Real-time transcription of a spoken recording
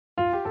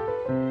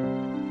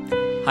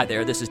Hi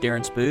there, this is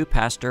Darren Spoo,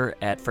 pastor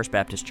at First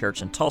Baptist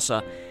Church in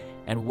Tulsa,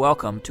 and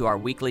welcome to our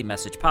weekly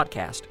message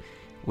podcast.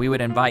 We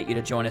would invite you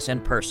to join us in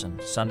person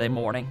Sunday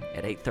morning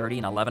at 8:30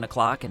 and 11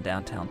 o'clock in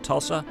downtown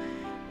Tulsa,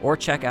 or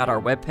check out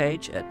our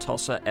webpage at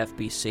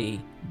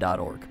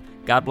tulsafbc.org.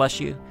 God bless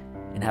you,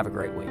 and have a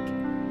great week.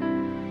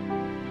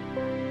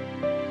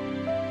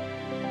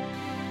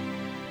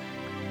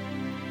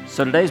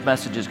 So today's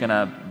message is going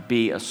to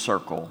be a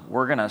circle.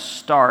 We're going to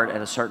start at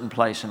a certain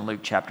place in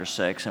Luke chapter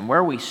 6, and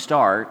where we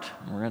start,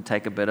 we're going to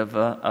take a bit of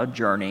a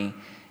journey,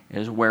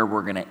 is where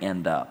we're going to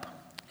end up.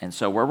 And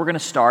so where we're going to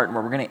start and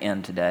where we're going to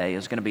end today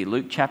is going to be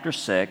Luke chapter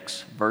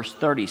 6, verse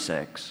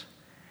 36,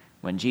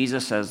 when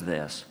Jesus says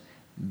this,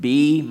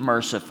 "Be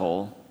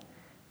merciful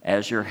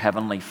as your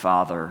heavenly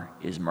Father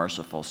is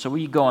merciful." So will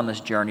you go on this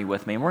journey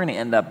with me? And we're going to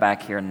end up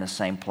back here in the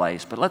same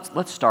place, but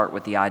let's start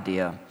with the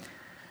idea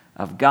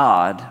of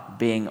God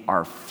being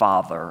our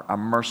Father, a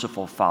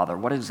merciful Father.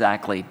 What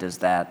exactly does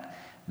that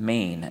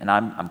mean? And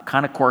I'm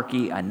kind of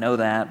quirky, I know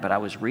that, but I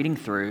was reading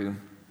through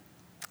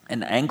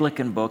an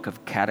Anglican book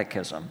of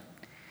catechism,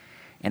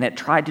 and it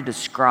tried to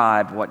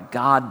describe what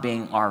God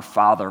being our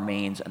Father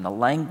means, and the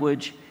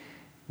language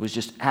was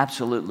just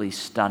absolutely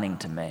stunning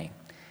to me.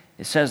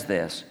 It says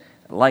this,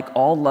 "Like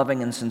all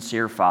loving and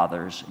sincere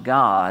fathers,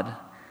 God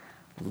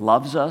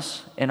loves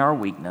us in our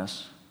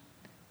weakness,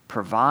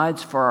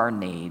 provides for our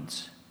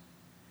needs,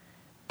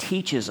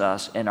 teaches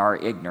us in our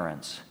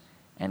ignorance,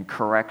 and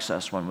corrects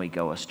us when we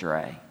go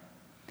astray."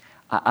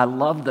 I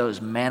love those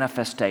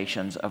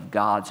manifestations of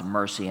God's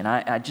mercy, and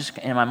I just,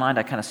 in my mind,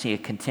 I kind of see a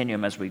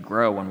continuum as we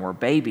grow. When we're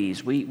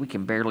babies, we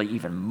can barely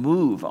even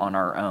move on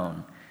our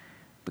own,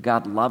 but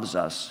God loves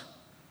us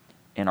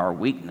in our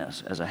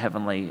weakness, as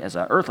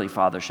an earthly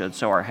father should,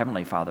 so our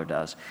heavenly Father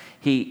does.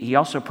 He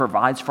also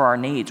provides for our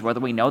needs, whether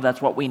we know that's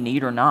what we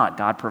need or not.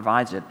 God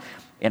provides it.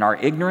 In our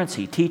ignorance,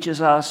 He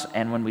teaches us,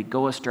 and when we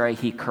go astray,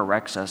 He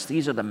corrects us.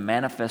 These are the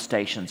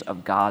manifestations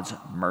of God's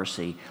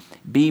mercy.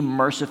 Be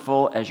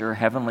merciful as your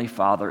heavenly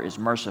Father is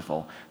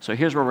merciful. So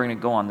here's where we're going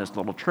to go on this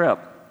little trip.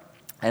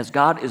 As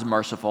God is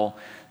merciful,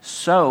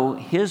 so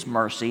His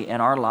mercy in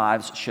our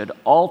lives should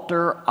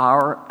alter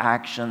our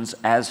actions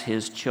as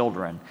His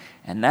children.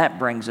 And that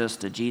brings us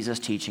to Jesus'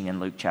 teaching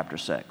in Luke chapter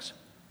 6.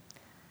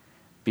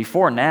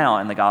 Before now,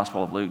 in the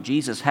Gospel of Luke,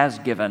 Jesus has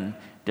given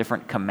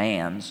different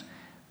commands,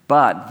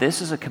 but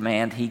this is a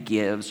command He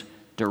gives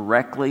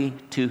directly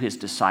to His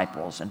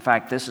disciples. In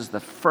fact, this is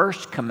the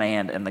first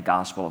command in the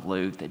Gospel of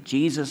Luke that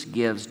Jesus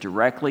gives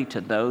directly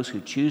to those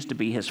who choose to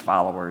be His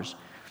followers,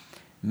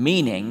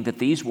 meaning that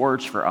these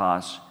words for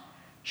us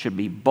should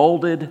be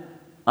bolded,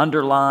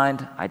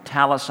 underlined,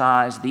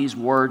 italicized. These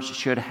words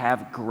should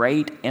have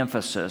great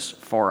emphasis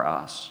for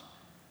us.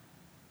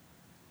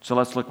 So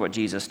let's look what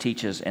Jesus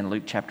teaches in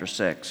Luke chapter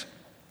 6.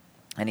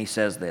 And He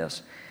says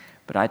this,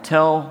 "But I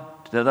tell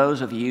to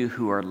those of you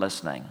who are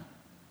listening,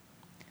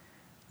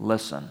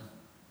 listen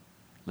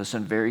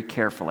very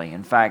carefully."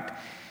 In fact,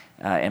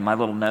 in my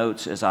little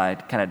notes, as I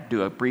kind of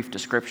do a brief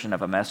description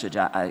of a message,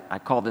 I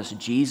call this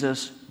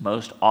Jesus'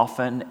 most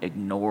often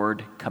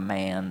ignored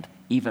command,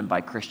 even by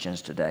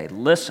Christians today.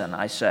 Listen,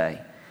 I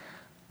say,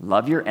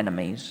 love your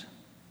enemies,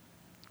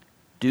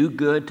 do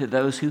good to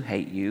those who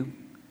hate you,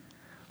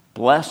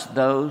 bless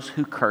those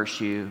who curse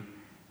you,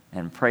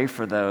 and pray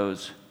for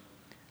those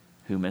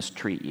who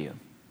mistreat you.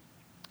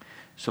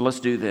 So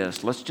let's do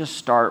this. Let's just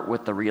start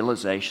with the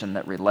realization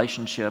that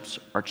relationships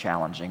are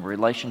challenging.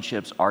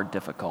 Relationships are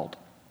difficult.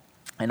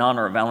 In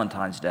honor of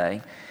Valentine's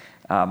Day,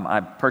 I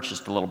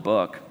purchased a little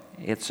book.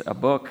 It's a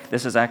book,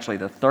 this is actually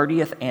the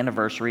 30th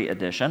anniversary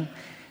edition.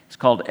 It's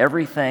called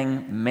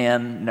Everything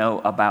Men Know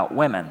About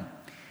Women.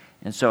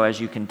 And so as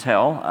you can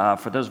tell,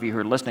 for those of you who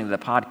are listening to the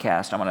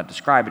podcast, I'm going to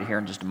describe it here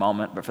in just a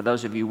moment, but for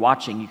those of you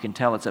watching, you can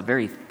tell it's a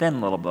very thin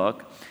little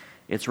book.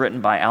 It's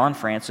written by Alan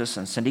Francis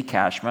and Cindy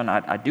Cashman.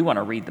 I do want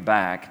to read the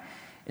back.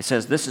 It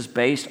says, "This is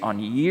based on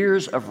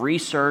years of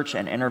research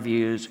and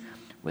interviews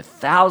with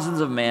thousands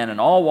of men in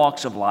all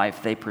walks of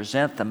life. They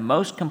present the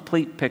most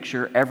complete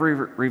picture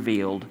ever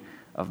revealed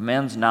of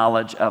men's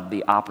knowledge of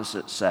the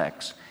opposite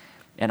sex."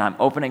 And I'm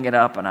opening it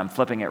up and I'm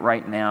flipping it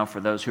right now for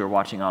those who are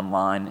watching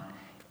online.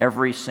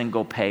 Every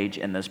single page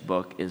in this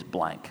book is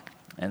blank.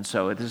 And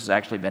so this has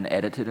actually been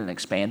edited and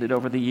expanded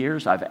over the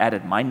years. I've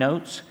added my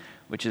notes,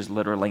 which is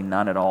literally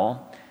none at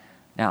all.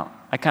 Now,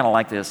 I kind of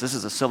like this. This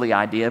is a silly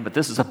idea, but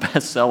this is a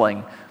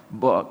best-selling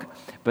book.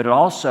 But it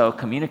also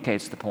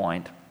communicates the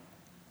point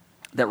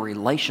that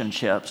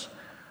relationships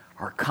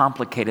are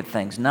complicated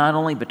things, not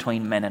only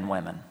between men and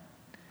women,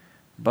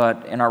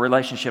 but in our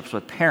relationships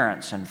with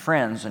parents and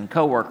friends and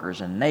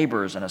coworkers and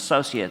neighbors and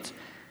associates.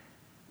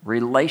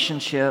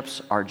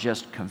 Relationships are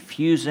just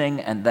confusing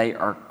and they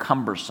are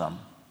cumbersome.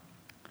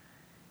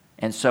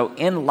 And so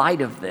in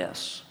light of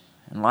this,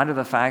 in light of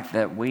the fact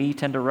that we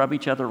tend to rub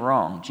each other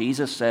wrong,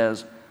 Jesus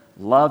says,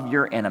 love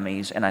your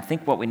enemies. And I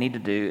think what we need to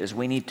do is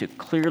we need to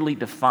clearly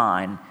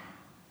define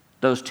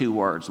those two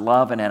words,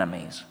 love and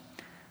enemies.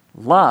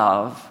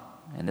 Love,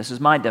 and this is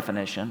my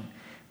definition,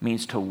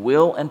 means to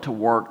will and to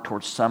work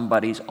towards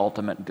somebody's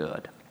ultimate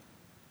good.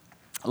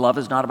 Love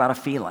is not about a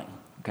feeling,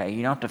 okay?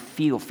 You don't have to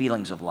feel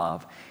feelings of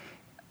love.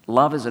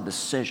 Love is a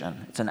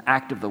decision. It's an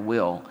act of the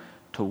will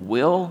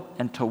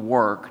and to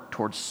work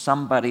towards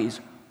somebody's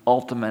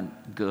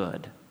ultimate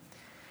good.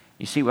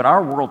 You see, what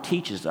our world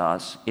teaches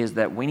us is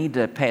that we need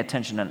to pay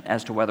attention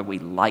as to whether we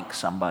like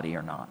somebody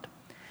or not.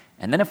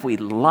 And then if we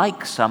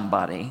like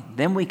somebody,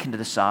 then we can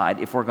decide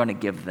if we're going to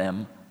give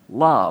them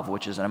love,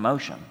 which is an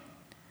emotion.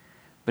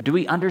 But do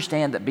we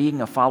understand that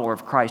being a follower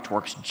of Christ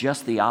works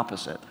just the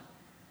opposite?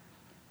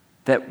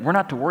 That we're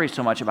not to worry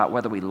so much about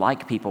whether we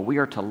like people. We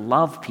are to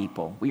love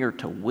people. We are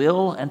to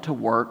will and to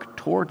work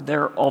toward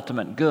their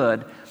ultimate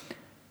good,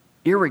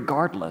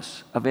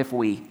 irregardless of if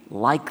we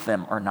like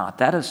them or not.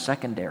 That is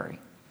secondary.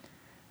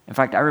 In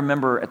fact, I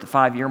remember at the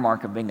 5-year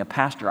mark of being a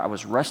pastor, I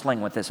was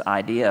wrestling with this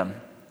idea,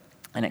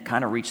 and it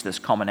kind of reached this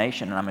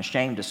culmination. And I'm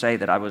ashamed to say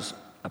that I was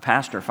a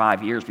pastor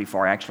 5 years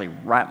before I actually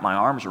wrapped my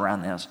arms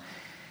around this.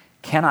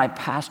 Can I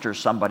pastor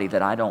somebody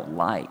that I don't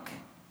like?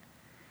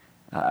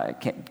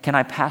 Can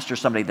I pastor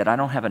somebody that I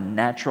don't have a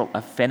natural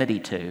affinity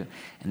to?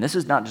 And this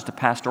is not just a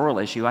pastoral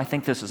issue. I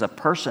think this is a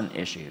person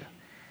issue.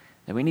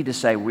 That we need to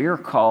say we are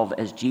called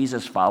as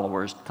Jesus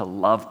followers to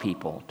love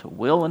people, to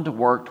will and to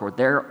work toward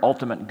their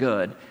ultimate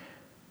good,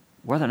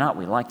 whether or not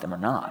we like them or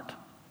not.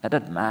 That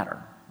doesn't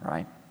matter,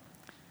 right?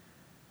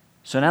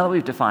 So now that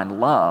we've defined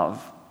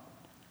love,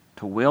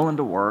 to will and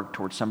to work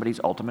towards somebody's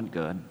ultimate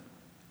good,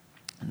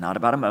 not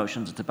about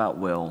emotions, it's about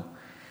will,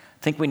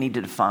 I think we need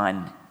to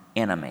define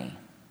enemy.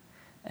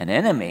 An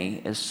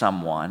enemy is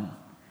someone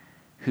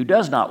who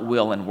does not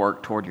will and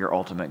work toward your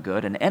ultimate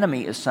good. An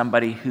enemy is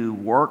somebody who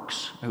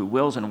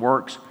wills and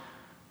works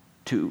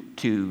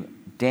to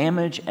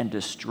damage and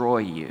destroy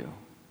you.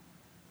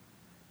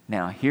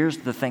 Now, here's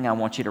the thing I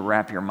want you to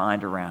wrap your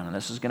mind around, and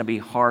this is going to be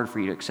hard for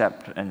you to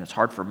accept, and it's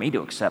hard for me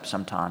to accept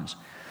sometimes.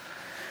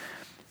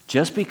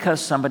 Just because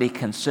somebody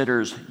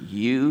considers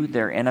you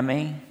their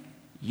enemy,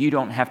 you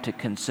don't have to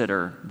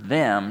consider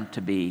them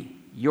to be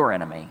your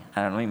enemy.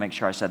 Let me make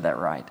sure I said that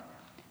right.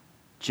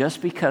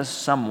 Just because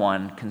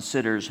someone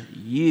considers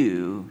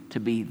you to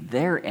be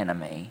their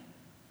enemy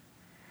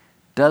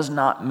does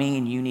not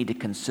mean you need to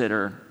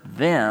consider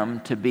them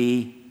to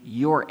be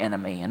your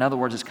enemy. In other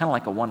words, it's kind of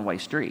like a one-way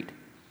street.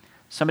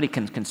 Somebody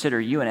can consider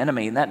you an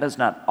enemy, and that does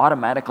not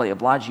automatically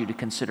oblige you to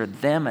consider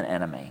them an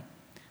enemy.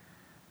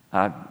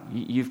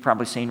 You've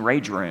probably seen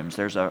rage rooms.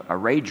 There's a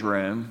rage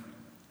room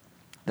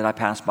that I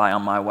passed by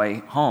on my way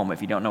home.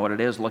 If you don't know what it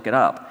is, look it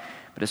up.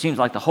 But it seems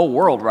like the whole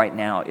world right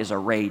now is a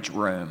rage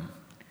room.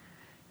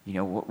 You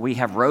know, we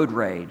have road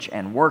rage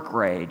and work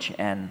rage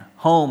and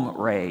home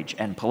rage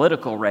and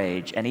political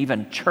rage and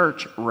even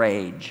church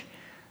rage.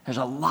 There's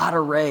a lot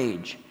of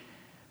rage.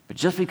 But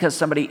just because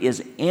somebody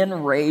is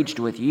enraged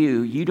with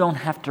you, you don't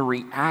have to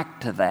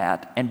react to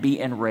that and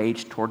be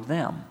enraged toward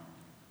them.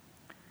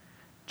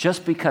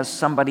 Just because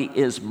somebody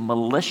is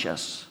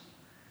malicious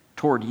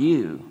toward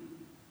you,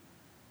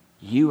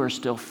 you are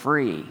still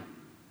free.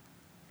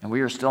 And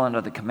we are still under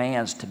the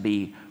commands to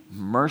be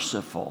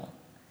merciful,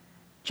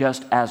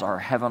 just as our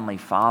Heavenly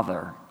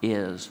Father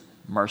is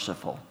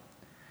merciful.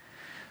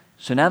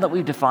 So now that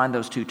we've defined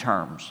those two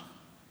terms,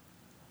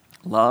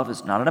 love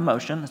is not an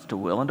emotion, it's to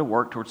will and to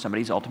work towards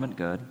somebody's ultimate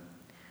good.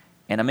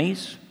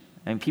 Enemies,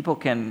 and people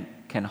can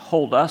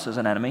hold us as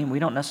an enemy, and we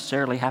don't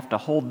necessarily have to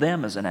hold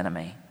them as an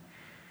enemy.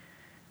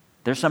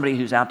 There's somebody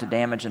who's out to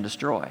damage and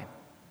destroy.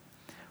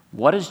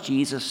 What does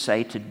Jesus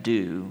say to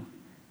do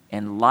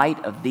in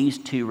light of these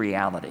two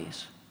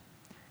realities?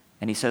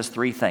 And he says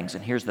three things,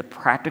 and here's the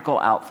practical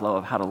outflow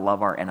of how to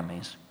love our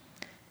enemies.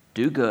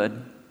 Do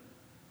good,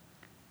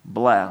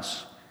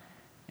 bless,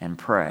 and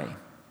pray.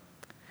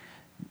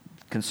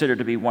 Considered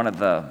to be one of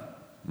the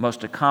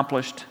most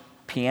accomplished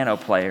piano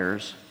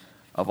players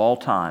of all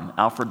time,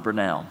 Alfred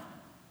Brunel.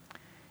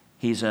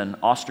 He's an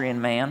Austrian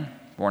man,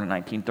 born in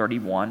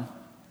 1931.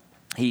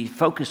 He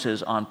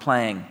focuses on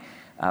playing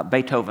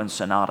Beethoven's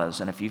sonatas,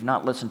 and if you've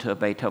not listened to a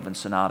Beethoven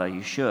sonata,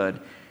 you should.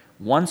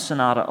 One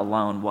sonata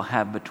alone will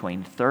have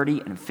between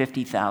 30 and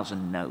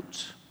 50,000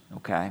 notes,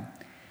 okay?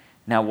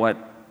 Now, what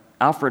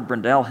Alfred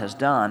Brunel has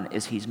done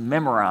is he's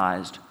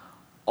memorized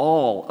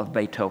all of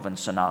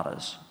Beethoven's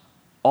sonatas,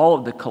 all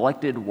of the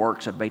collected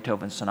works of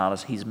Beethoven's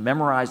sonatas. He's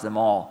memorized them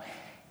all.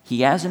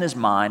 He has in his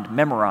mind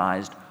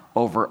memorized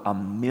over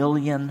 1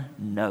 million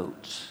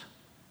notes.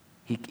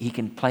 He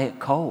can play it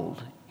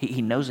cold.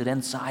 He knows it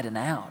inside and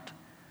out.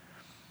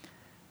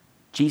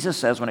 Jesus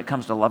says when it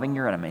comes to loving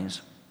your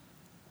enemies,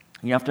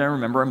 you have to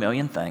remember 1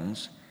 million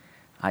things.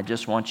 I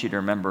just want you to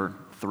remember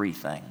 3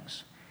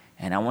 things.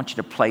 And I want you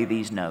to play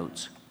these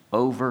notes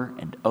over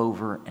and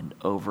over and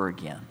over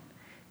again.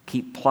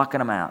 Keep plucking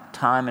them out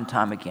time and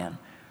time again.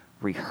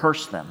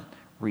 Rehearse them,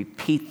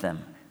 repeat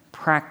them,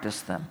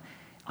 practice them.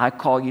 I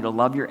call you to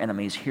love your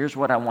enemies. Here's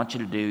what I want you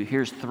to do.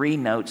 Here's 3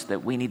 notes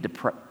that we need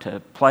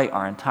to play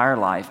our entire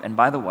life. And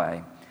by the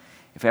way,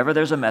 if ever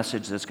there's a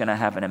message that's going to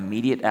have an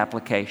immediate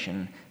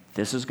application,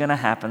 this is going to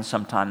happen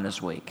sometime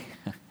this week.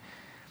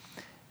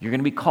 You're going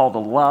to be called to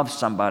love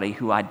somebody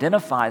who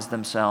identifies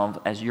themselves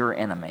as your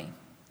enemy,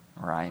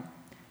 all right?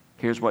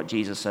 Here's what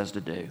Jesus says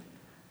to do.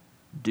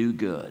 do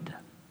good.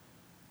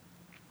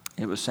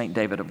 It was St.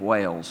 David of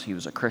Wales. He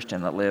was a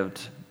Christian that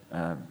lived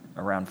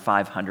around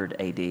 500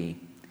 AD.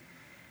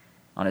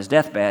 On his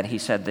deathbed, he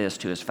said this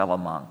to his fellow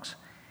monks.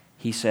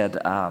 He said,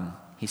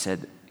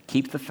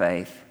 keep the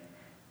faith,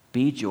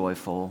 be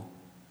joyful,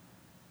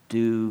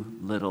 do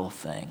little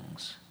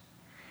things.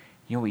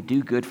 You know, we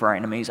do good for our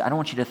enemies. I don't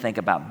want you to think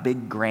about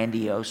big,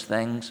 grandiose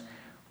things.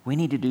 We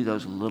need to do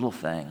those little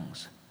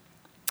things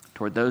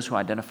toward those who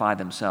identify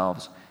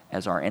themselves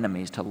as our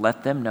enemies, to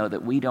let them know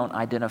that we don't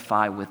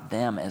identify with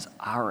them as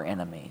our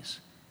enemies,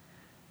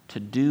 to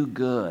do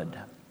good.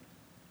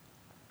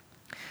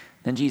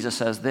 Then Jesus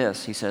says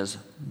this, he says,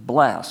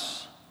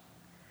 bless.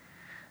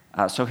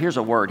 So here's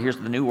a word, here's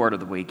the new word of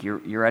the week.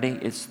 You ready?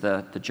 It's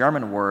the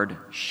German word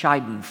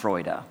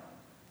Schadenfreude.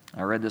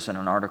 I read this in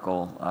an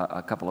article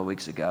a couple of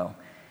weeks ago.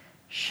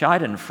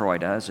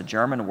 Schadenfreude is a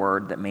German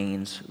word that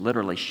means,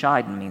 literally,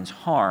 Schaden means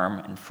harm,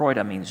 and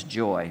Freude means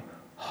joy,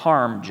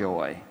 harm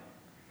joy.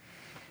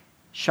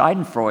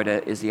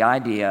 Schadenfreude is the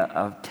idea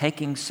of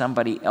taking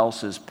somebody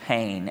else's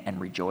pain and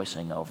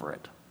rejoicing over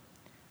it.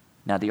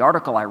 Now, the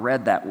article I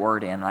read that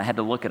word in, I had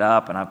to look it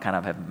up, and I kind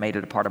of have made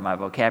it a part of my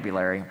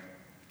vocabulary,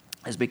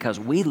 is because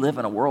we live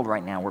in a world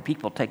right now where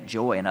people take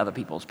joy in other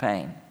people's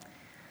pain.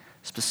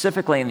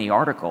 Specifically in the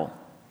article,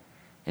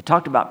 it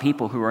talked about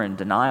people who are in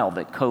denial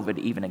that COVID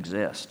even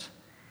exists.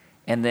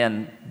 And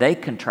then they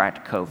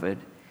contract COVID,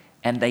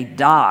 and they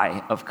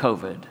die of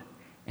COVID.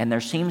 And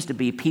there seems to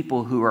be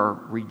people who are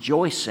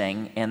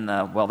rejoicing in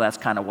well, that's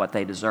kind of what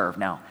they deserve.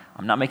 Now,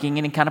 I'm not making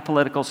any kind of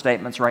political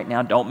statements right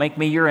now. Don't make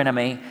me your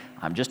enemy.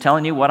 I'm just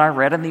telling you what I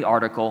read in the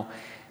article.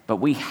 But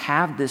we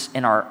have this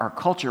in our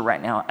culture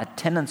right now, a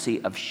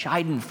tendency of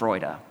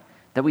Schadenfreude,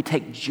 that we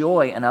take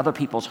joy in other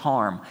people's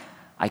harm.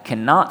 I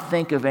cannot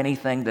think of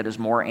anything that is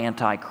more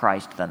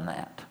anti-Christ than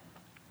that.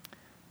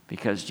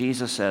 Because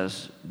Jesus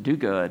says, do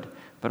good,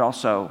 but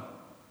also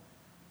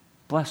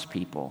bless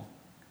people.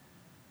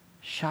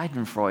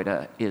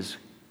 Schadenfreude is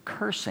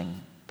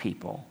cursing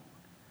people.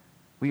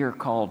 We are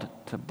called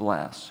to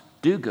bless.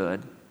 Do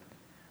good,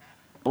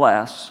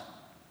 bless,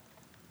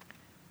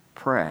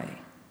 pray.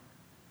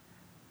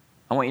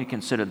 I want you to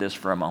consider this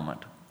for a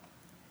moment.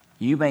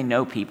 You may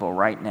know people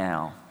right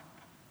now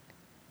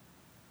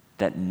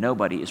that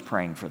nobody is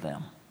praying for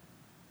them.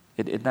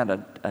 Isn't that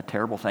a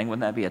terrible thing?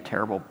 Wouldn't that be a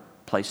terrible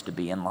place to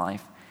be in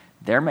life?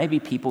 There may be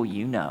people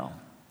you know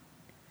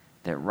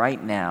that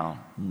right now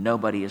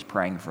nobody is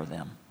praying for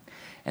them.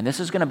 And this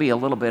is going to be a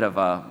little bit of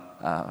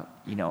a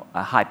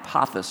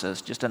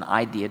hypothesis, just an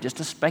idea, just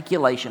a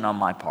speculation on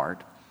my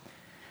part.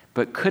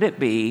 But could it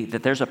be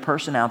that there's a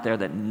person out there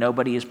that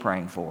nobody is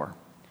praying for?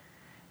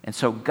 And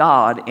so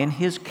God, in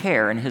His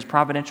care, in His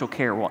providential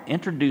care, will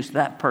introduce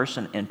that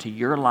person into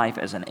your life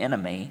as an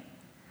enemy,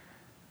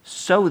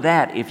 so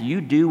that if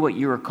you do what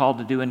you are called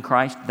to do in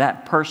Christ,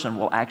 that person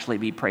will actually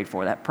be prayed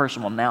for. That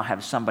person will now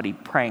have somebody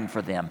praying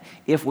for them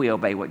if we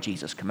obey what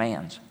Jesus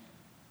commands.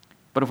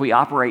 But if we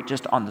operate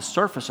just on the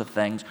surface of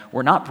things,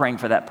 we're not praying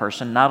for that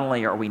person. Not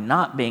only are we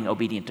not being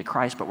obedient to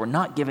Christ, but we're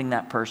not giving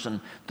that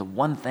person the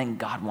one thing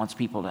God wants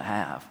people to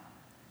have,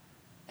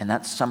 and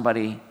that's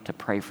somebody to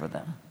pray for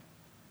them.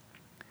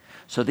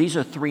 So these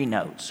are 3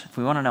 notes. If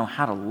we want to know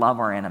how to love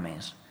our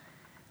enemies,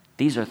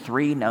 these are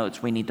 3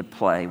 notes we need to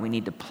play, we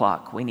need to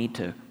pluck, we need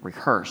to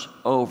rehearse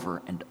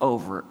over and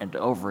over and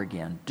over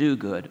again. Do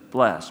good,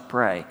 bless,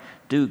 pray.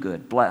 Do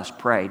good, bless,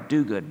 pray.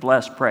 Do good,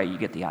 bless, pray. You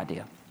get the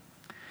idea.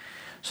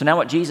 So now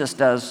what Jesus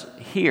does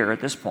here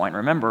at this point,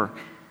 remember,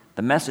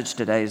 the message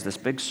today is this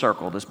big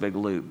circle, this big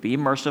loop. Be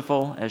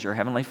merciful as your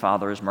heavenly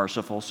Father is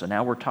merciful. So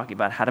now we're talking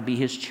about how to be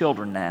His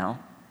children now.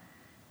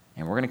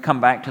 And we're going to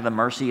come back to the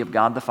mercy of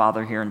God the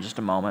Father here in just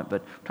a moment,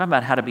 but we're talking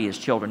about how to be His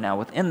children now.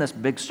 Within this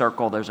big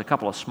circle, there's a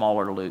couple of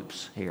smaller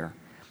loops here.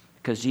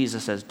 Because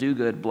Jesus says, do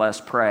good,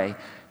 bless, pray.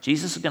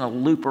 Jesus is going to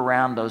loop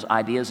around those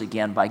ideas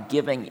again by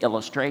giving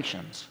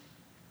illustrations,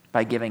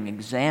 by giving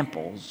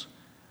examples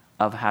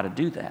of how to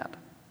do that.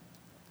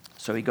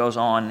 So He goes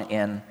on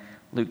in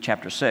Luke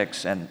chapter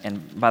 6,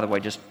 and by the way,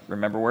 just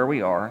remember where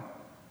we are.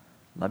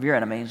 Love your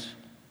enemies.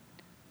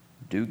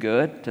 Do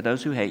good to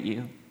those who hate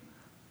you.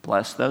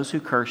 Bless those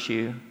who curse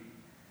you.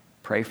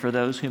 Pray for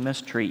those who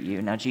mistreat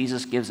you. Now,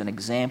 Jesus gives an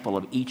example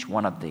of each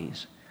one of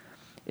these.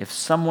 If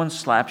someone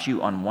slaps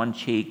you on one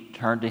cheek,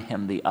 turn to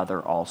him the other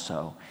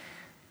also.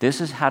 This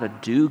is how to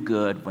do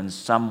good when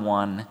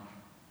someone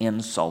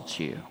insults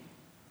you.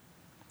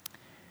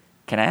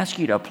 Can I ask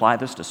you to apply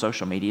this to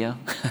social media?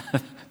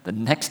 The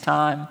next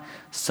time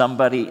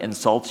somebody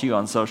insults you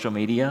on social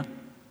media,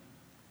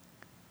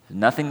 there's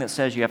nothing that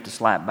says you have to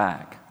slap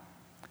back.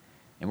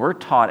 And we're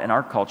taught in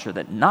our culture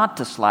that not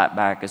to slap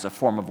back is a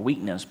form of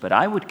weakness, but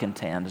I would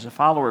contend, as a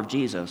follower of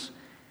Jesus,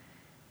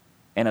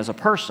 and as a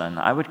person,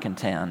 I would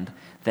contend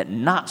that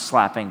not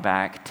slapping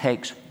back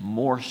takes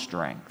more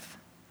strength.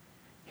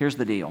 Here's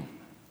the deal.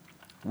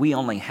 We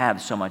only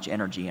have so much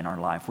energy in our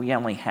life. We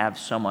only have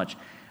so much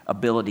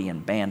ability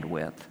and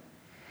bandwidth.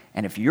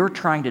 And if you're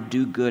trying to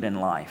do good in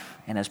life,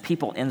 and as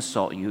people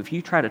insult you, if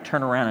you try to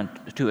turn around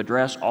and to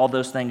address all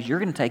those things, you're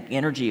going to take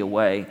energy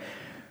away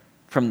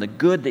from the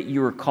good that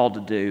you are called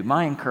to do,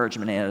 my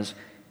encouragement is,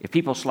 if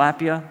people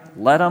slap you,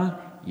 let them.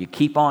 You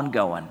keep on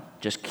going.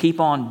 Just keep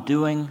on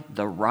doing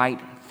the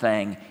right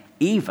thing,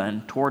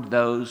 even toward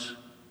those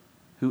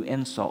who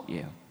insult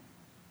you.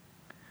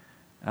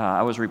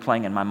 I was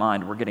replaying in my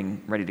mind, we're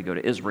getting ready to go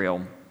to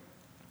Israel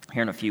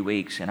here in a few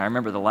weeks, and I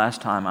remember the last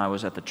time I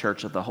was at the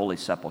Church of the Holy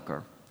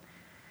Sepulchre.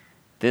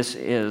 This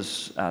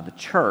is the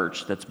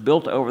church that's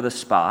built over the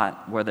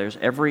spot where there's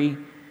every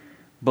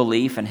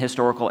belief and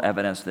historical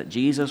evidence that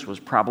Jesus was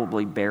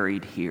probably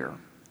buried here.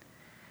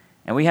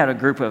 And we had a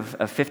group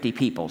of 50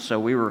 people, so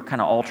we were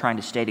kind of all trying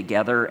to stay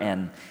together,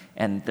 and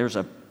there's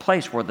a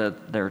place where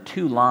there are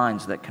two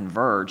lines that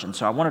converge, and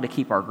so I wanted to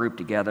keep our group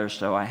together,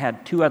 so I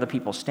had two other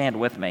people stand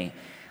with me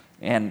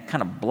and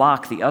kind of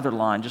block the other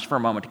line just for a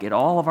moment to get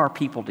all of our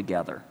people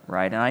together,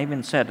 right? And I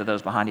even said to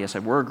those behind me, I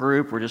said, we're a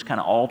group, we're just kind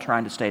of all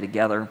trying to stay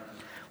together.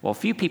 Well, a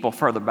few people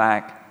further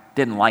back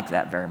didn't like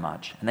that very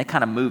much, and they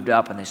kind of moved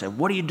up and they said,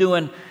 what are you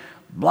doing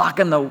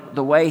blocking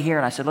the way here?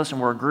 And I said, listen,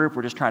 we're a group,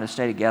 we're just trying to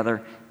stay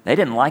together. They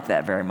didn't like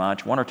that very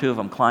much. One or two of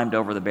them climbed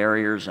over the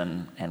barriers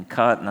and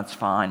cut, and that's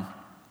fine.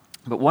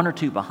 But one or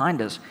two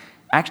behind us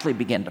actually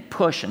began to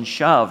push and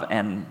shove,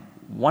 and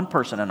one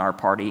person in our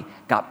party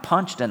got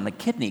punched in the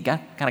kidney,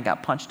 kind of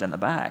got punched in the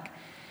back.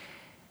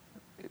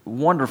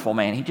 Wonderful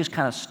man. He just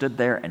kind of stood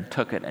there and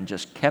took it and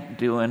just kept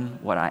doing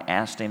what I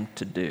asked him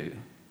to do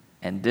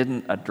and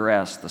didn't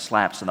address the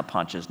slaps and the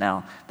punches.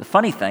 Now, the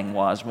funny thing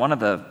was, one of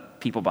the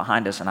people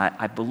behind us, and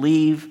I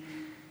believe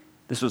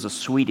this was a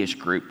Swedish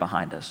group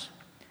behind us.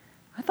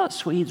 I thought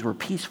Swedes were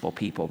peaceful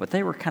people, but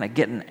they were kind of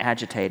getting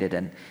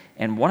agitated,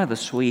 and one of the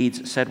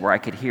Swedes said, where I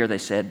could hear, they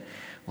said,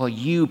 well,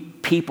 you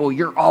people,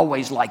 you're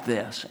always like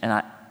this. And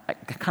I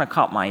kind of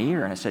caught my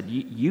ear, and I said,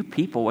 you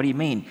people, what do you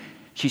mean?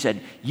 She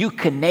said, you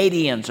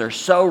Canadians are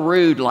so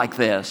rude like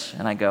this.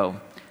 And I go,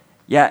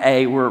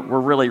 yeah, we're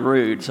really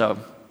rude, so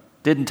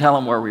didn't tell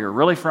them where we were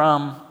really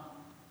from,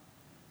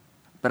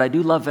 but I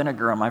do love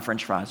vinegar on my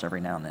French fries every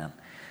now and then.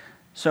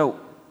 So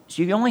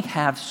you only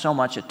have so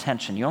much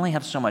attention, you only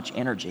have so much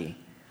energy.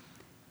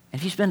 And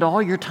if you spend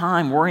all your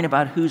time worrying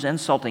about who's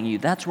insulting you,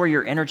 that's where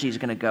your energy is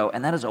going to go,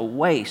 and that is a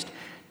waste.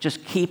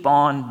 Just keep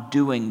on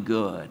doing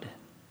good.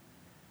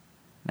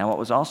 Now, what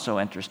was also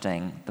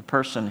interesting, the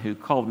person who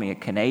called me a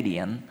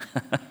Canadian,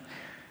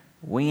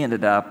 we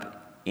ended up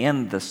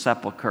in the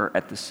sepulcher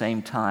at the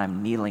same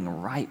time, kneeling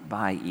right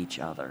by each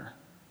other.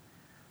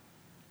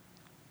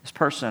 This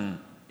person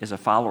is a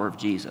follower of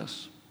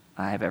Jesus.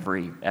 I have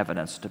every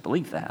evidence to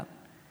believe that.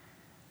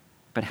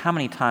 But how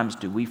many times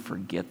do we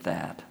forget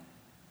that?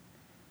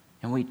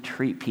 And we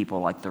treat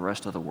people like the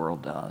rest of the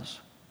world does.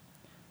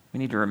 We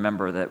need to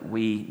remember that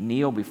we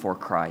kneel before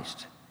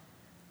Christ,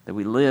 that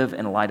we live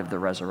in light of the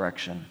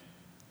resurrection.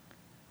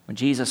 When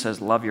Jesus says,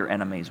 love your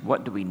enemies,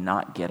 what do we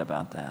not get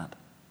about that?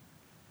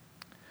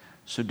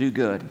 So do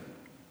good.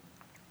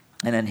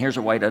 And then here's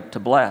a way to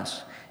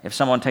bless. If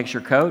someone takes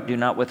your coat, do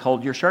not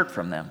withhold your shirt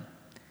from them.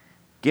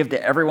 Give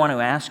to everyone who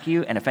asks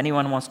you, and if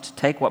anyone wants to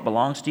take what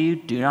belongs to you,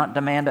 do not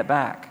demand it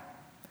back.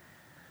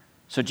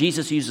 So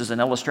Jesus uses an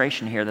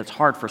illustration here that's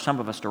hard for some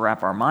of us to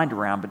wrap our mind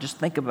around, but just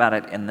think about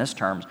it in this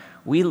terms.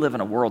 We live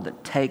in a world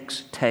that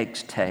takes.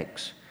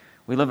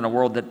 We live in a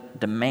world that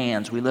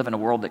demands. We live in a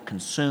world that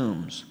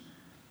consumes.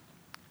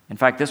 In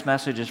fact, this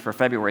message is for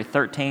February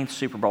 13th,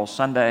 Super Bowl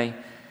Sunday.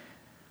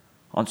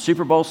 On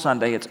Super Bowl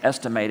Sunday, it's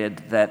estimated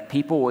that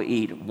people will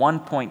eat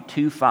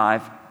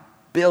 1.25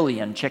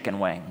 billion chicken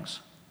wings.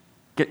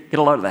 Get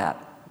a load of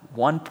that.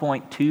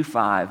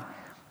 1.25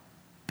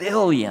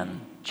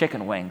 billion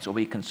chicken wings will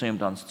be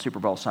consumed on Super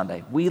Bowl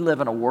Sunday. We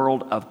live in a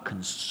world of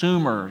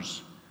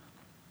consumers.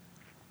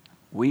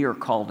 We are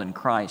called in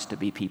Christ to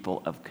be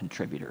people of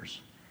contributors.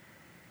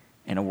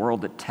 In a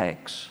world that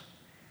takes,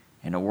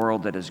 in a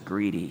world that is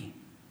greedy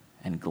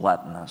and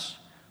gluttonous,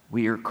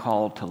 we are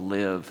called to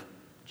live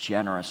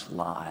generous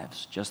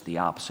lives, just the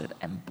opposite,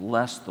 and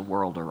bless the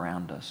world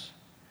around us.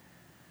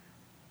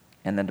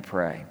 And then to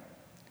pray.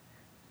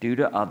 Do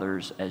to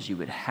others as you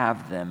would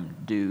have them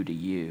do to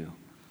you.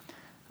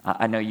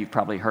 I know you've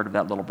probably heard of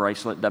that little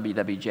bracelet,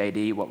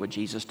 WWJD, what would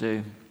Jesus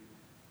do?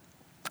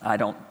 I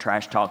don't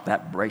trash talk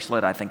that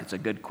bracelet. I think it's a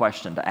good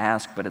question to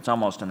ask, but it's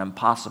almost an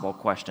impossible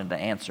question to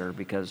answer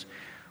because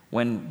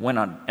when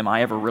am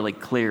I ever really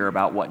clear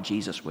about what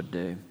Jesus would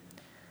do?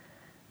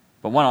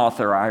 But one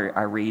author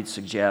I read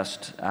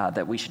suggests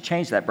that we should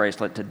change that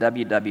bracelet to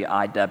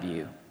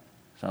WWIW.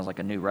 Sounds like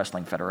a new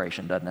wrestling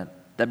federation, doesn't it?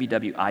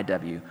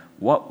 WWIW.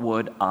 What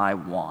would I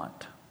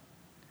want?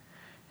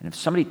 And if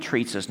somebody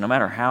treats us, no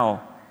matter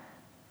how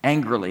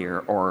angrily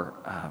or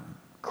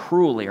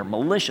cruelly or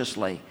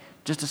maliciously,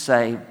 just to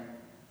say,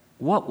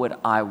 what would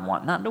I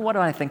want? Not what do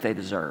I think they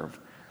deserve,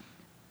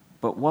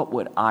 but what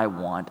would I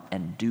want,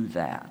 and do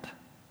that.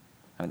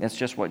 I mean, that's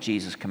just what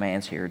Jesus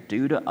commands here.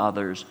 Do to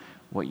others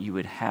what you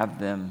would have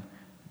them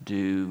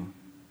do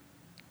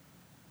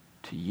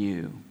to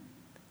you.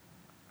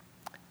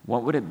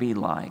 What would it be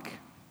like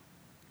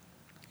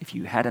if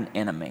you had an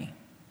enemy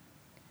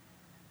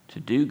to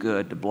do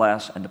good, to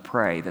bless, and to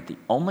pray, that the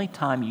only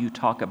time you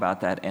talk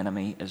about that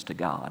enemy is to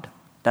God?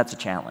 That's a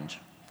challenge.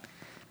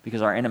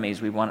 Because our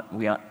enemies, we want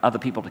other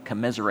people to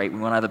commiserate. We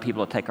want other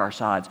people to take our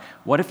sides.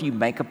 What if you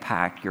make a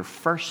pact, your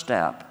first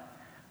step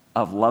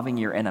of loving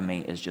your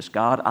enemy is just,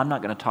 God, I'm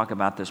not going to talk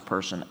about this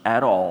person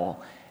at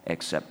all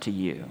except to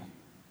you.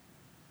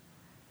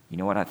 You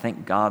know what? I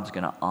think God's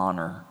going to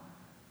honor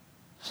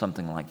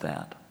something like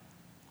that.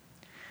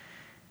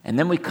 And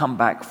then we come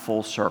back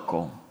full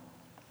circle.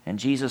 And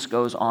Jesus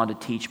goes on to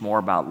teach more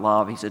about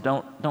love. He said,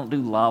 don't do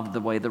love the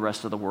way the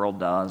rest of the world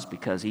does,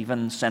 because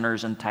even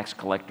sinners and tax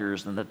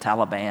collectors and the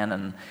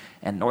Taliban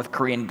and North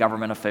Korean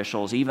government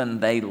officials, even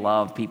they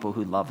love people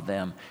who love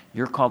them.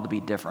 You're called to be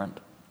different.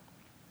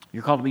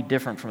 You're called to be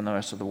different from the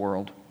rest of the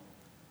world.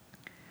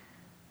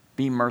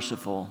 Be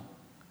merciful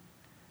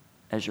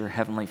as your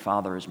heavenly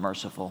Father is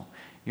merciful.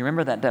 You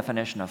remember that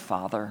definition of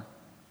Father?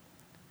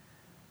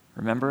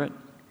 Remember it?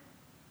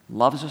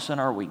 Loves us in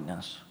our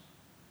weakness,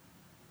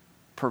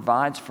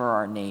 provides for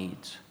our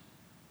needs,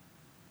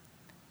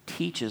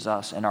 teaches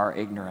us in our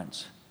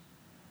ignorance,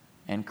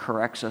 and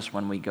corrects us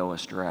when we go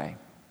astray.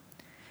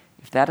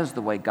 If that is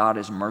the way God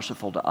is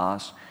merciful to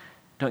us,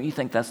 don't you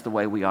think that's the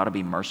way we ought to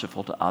be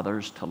merciful to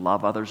others, to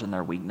love others in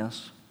their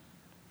weakness,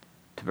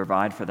 to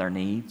provide for their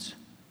needs,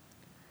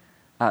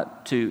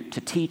 to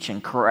teach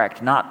and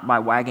correct, not by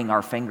wagging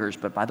our fingers,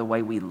 but by the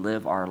way we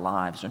live our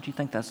lives? Don't you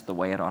think that's the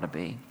way it ought to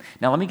be?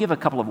 Now, let me give a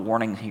couple of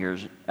warnings here,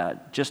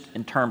 just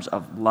in terms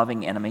of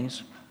loving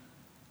enemies.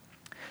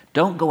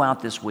 Don't go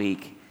out this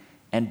week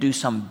and do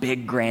some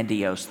big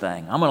grandiose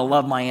thing. I'm going to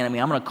love my enemy.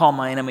 I'm going to call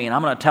my enemy, and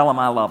I'm going to tell him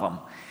I love him.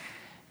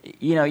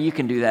 You know, you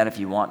can do that if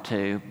you want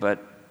to,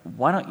 but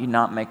why don't you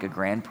not make a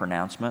grand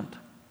pronouncement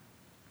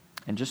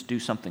and just do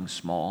something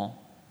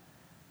small?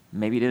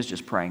 Maybe it is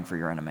just praying for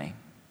your enemy.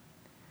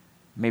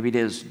 Maybe it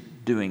is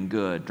doing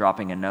good,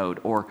 dropping a note,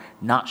 or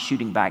not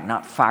shooting back,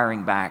 not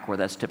firing back where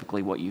that's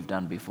typically what you've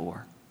done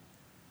before.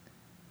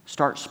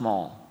 Start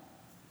small.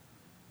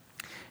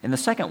 And the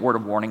second word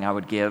of warning I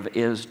would give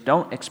is,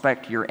 don't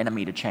expect your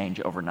enemy to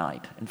change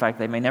overnight. In fact,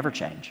 they may never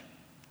change.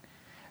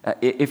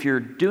 If you're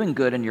doing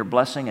good and you're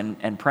blessing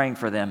and praying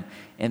for them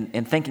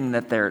and thinking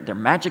that they're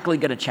magically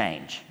going to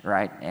change,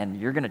 right? And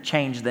you're going to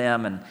change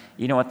them, and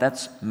you know what?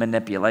 That's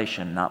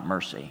manipulation, not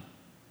mercy.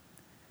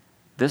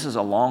 This is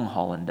a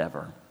long-haul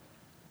endeavor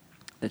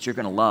that you're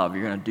going to love,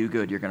 you're going to do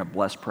good, you're going to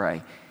bless,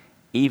 pray,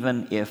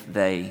 even if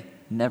they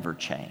never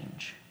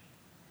change.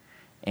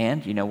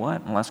 And you know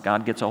what? Unless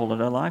God gets a hold of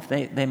their life,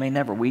 they may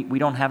never. We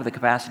don't have the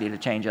capacity to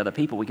change other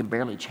people. We can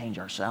barely change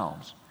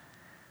ourselves.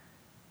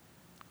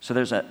 So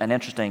there's an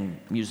interesting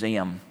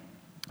museum.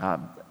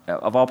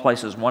 Of all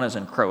places, one is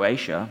in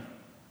Croatia.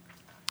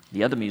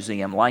 The other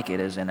museum like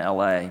it is in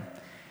L.A.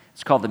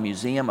 It's called the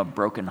Museum of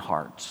Broken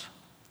Hearts.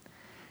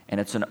 And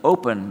it's an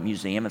open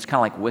museum. It's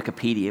kind of like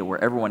Wikipedia,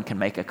 where everyone can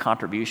make a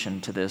contribution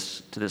to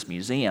this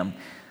museum.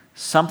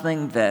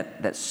 Something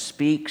that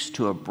speaks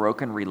to a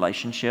broken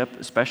relationship,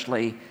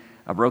 especially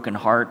a broken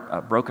heart,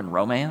 a broken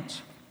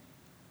romance.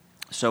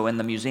 So in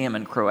the museum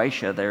in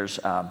Croatia, there's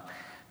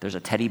a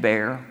teddy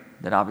bear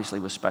that obviously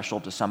was special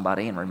to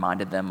somebody and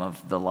reminded them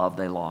of the love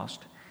they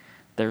lost.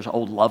 There's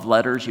old love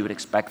letters. You would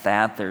expect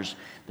that.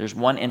 There's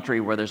one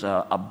entry where there's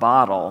a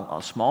bottle,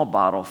 a small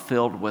bottle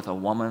filled with a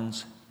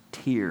woman's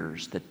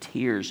tears, the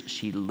tears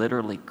she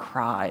literally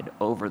cried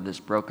over this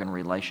broken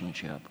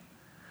relationship.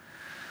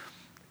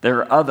 There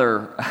are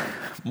other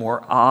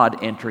more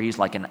odd entries,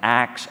 like an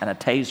axe and a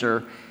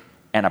taser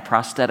and a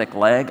prosthetic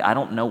leg. I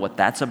don't know what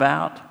that's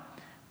about,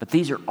 but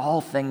these are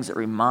all things that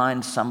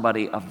remind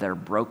somebody of their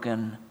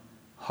broken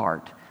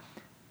heart.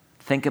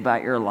 Think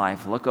about your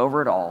life. Look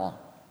over it all.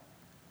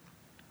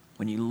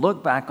 When you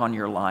look back on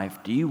your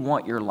life, do you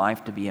want your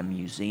life to be a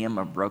museum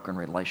of broken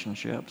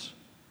relationships?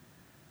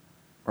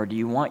 Or do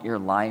you want your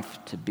life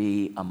to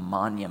be a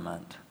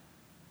monument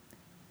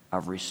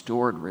of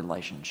restored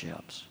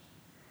relationships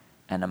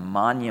and a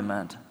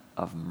monument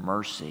of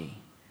mercy,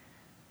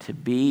 to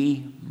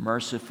be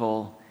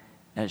merciful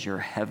as your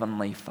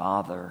heavenly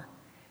Father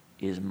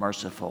is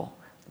merciful?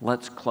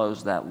 Let's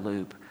close that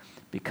loop.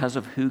 Because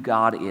of who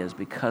God is,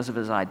 because of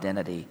his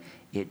identity,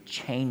 it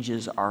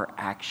changes our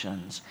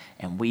actions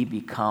and we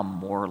become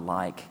more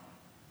like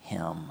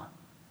him.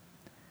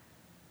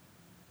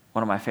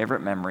 One of my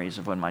favorite memories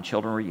of when my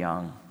children were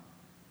young,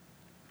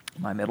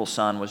 my middle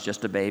son was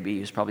just a baby. He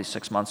was probably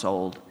 6 months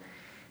old.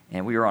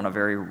 And we were on a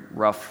very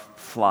rough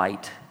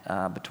flight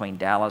between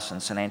Dallas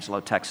and San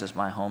Angelo, Texas,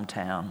 my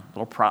hometown, a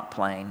little prop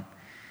plane.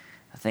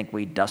 I think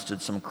we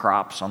dusted some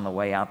crops on the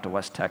way out to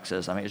West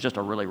Texas. I mean, it was just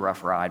a really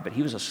rough ride, but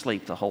he was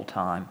asleep the whole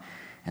time.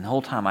 And the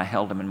whole time I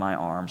held him in my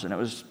arms. And it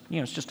was,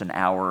 it's just an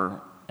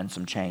hour and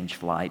some change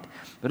flight.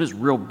 But it was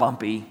real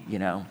bumpy,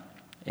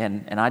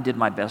 And I did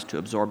my best to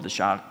absorb the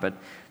shock, but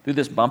through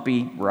this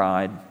bumpy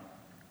ride,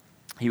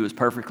 he was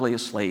perfectly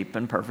asleep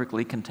and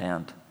perfectly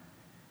content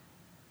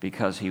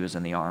because he was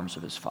in the arms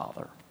of his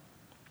Father.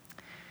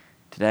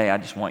 Today, I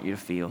just want you to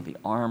feel the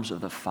arms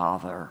of the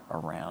Father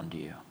around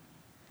you.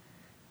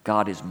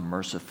 God is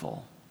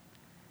merciful.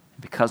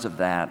 Because of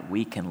that,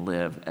 we can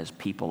live as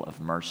people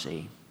of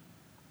mercy,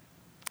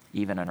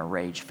 even in a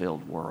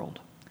rage-filled world.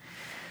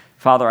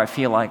 Father, I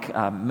feel like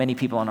many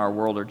people in our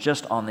world are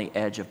just on the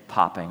edge of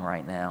popping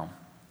right now.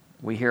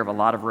 We hear of a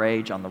lot of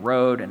rage on the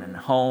road and in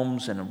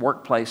homes and in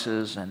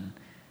workplaces, and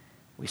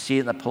we see it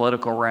in the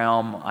political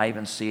realm. I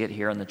even see it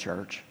here in the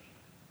church.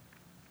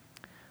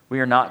 We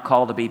are not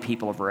called to be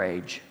people of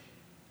rage.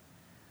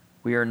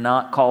 We are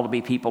not called to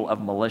be people of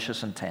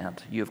malicious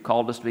intent. You have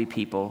called us to be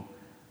people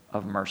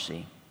of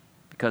mercy,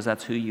 because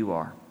that's who you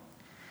are.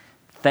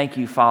 Thank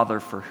you, Father,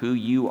 for who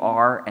you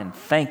are, and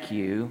thank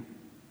you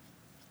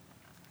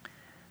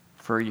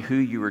for who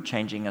you are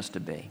changing us to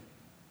be.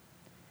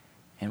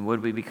 And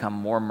would we become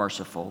more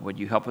merciful? Would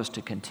you help us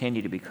to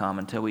continue to become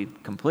until we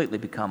completely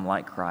become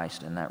like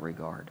Christ in that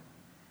regard?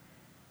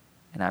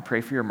 And I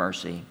pray for your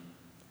mercy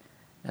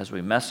as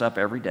we mess up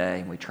every day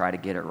and we try to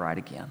get it right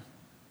again.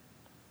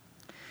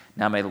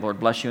 Now may the Lord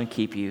bless you and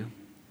keep you.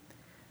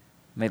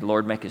 May the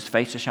Lord make his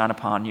face to shine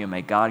upon you, and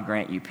may God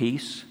grant you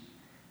peace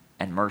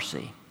and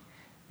mercy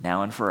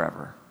now and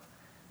forever.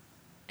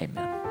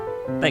 Amen.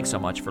 Thanks so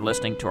much for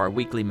listening to our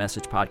weekly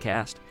message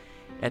podcast.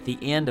 At the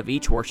end of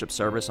each worship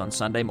service on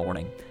Sunday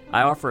morning,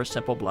 I offer a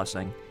simple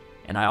blessing,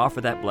 and I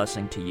offer that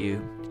blessing to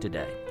you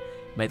today.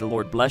 May the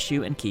Lord bless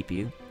you and keep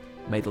you.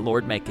 May the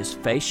Lord make his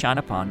face shine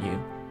upon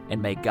you,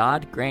 and may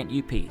God grant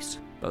you peace,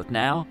 both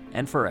now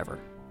and forever.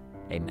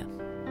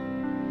 Amen.